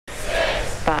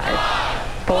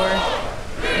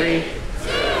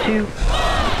2, 1, 0.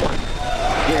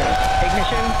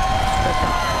 Ignition,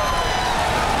 liftoff.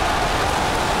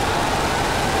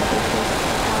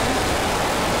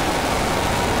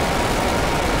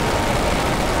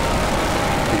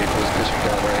 Vehicles pushing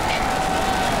downrange.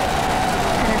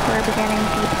 And we're beginning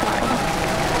deep throttle.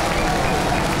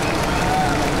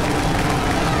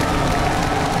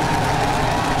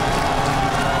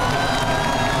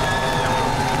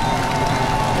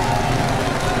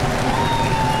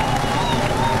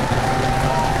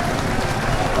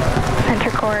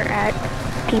 Center core at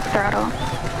deep throttle.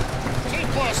 T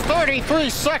plus 33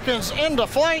 seconds into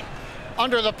flight.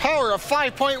 Under the power of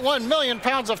 5.1 million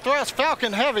pounds of thrust,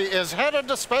 Falcon Heavy is headed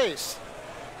to space.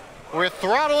 We're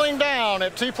throttling down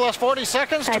at T plus 40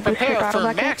 seconds to prepare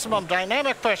for maximum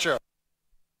dynamic pressure.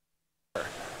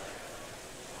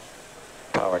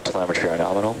 Power and telemetry are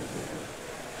nominal.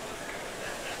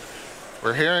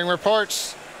 We're hearing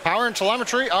reports. Power and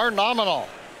telemetry are nominal.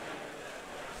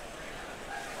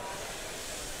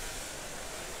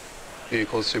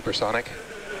 Vehicle is supersonic.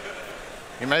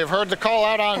 You may have heard the call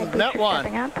out on net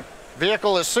 1.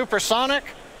 Vehicle is supersonic.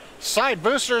 Side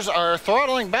boosters are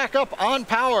throttling back up on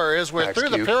power as we're through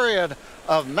the period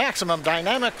of maximum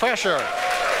dynamic pressure.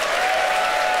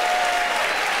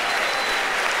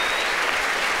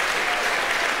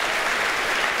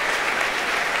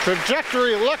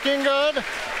 Trajectory looking good.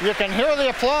 You can hear the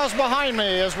applause behind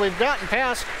me as we've gotten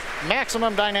past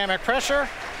maximum dynamic pressure.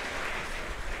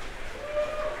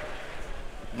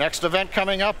 Next event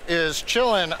coming up is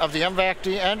chill-in of the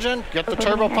MVAC-D engine. Get the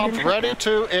turbo pump ready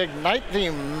to ignite the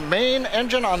main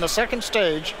engine on the second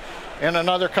stage in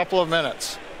another couple of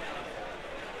minutes.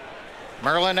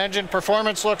 Merlin engine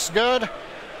performance looks good.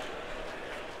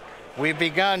 We've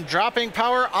begun dropping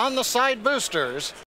power on the side boosters.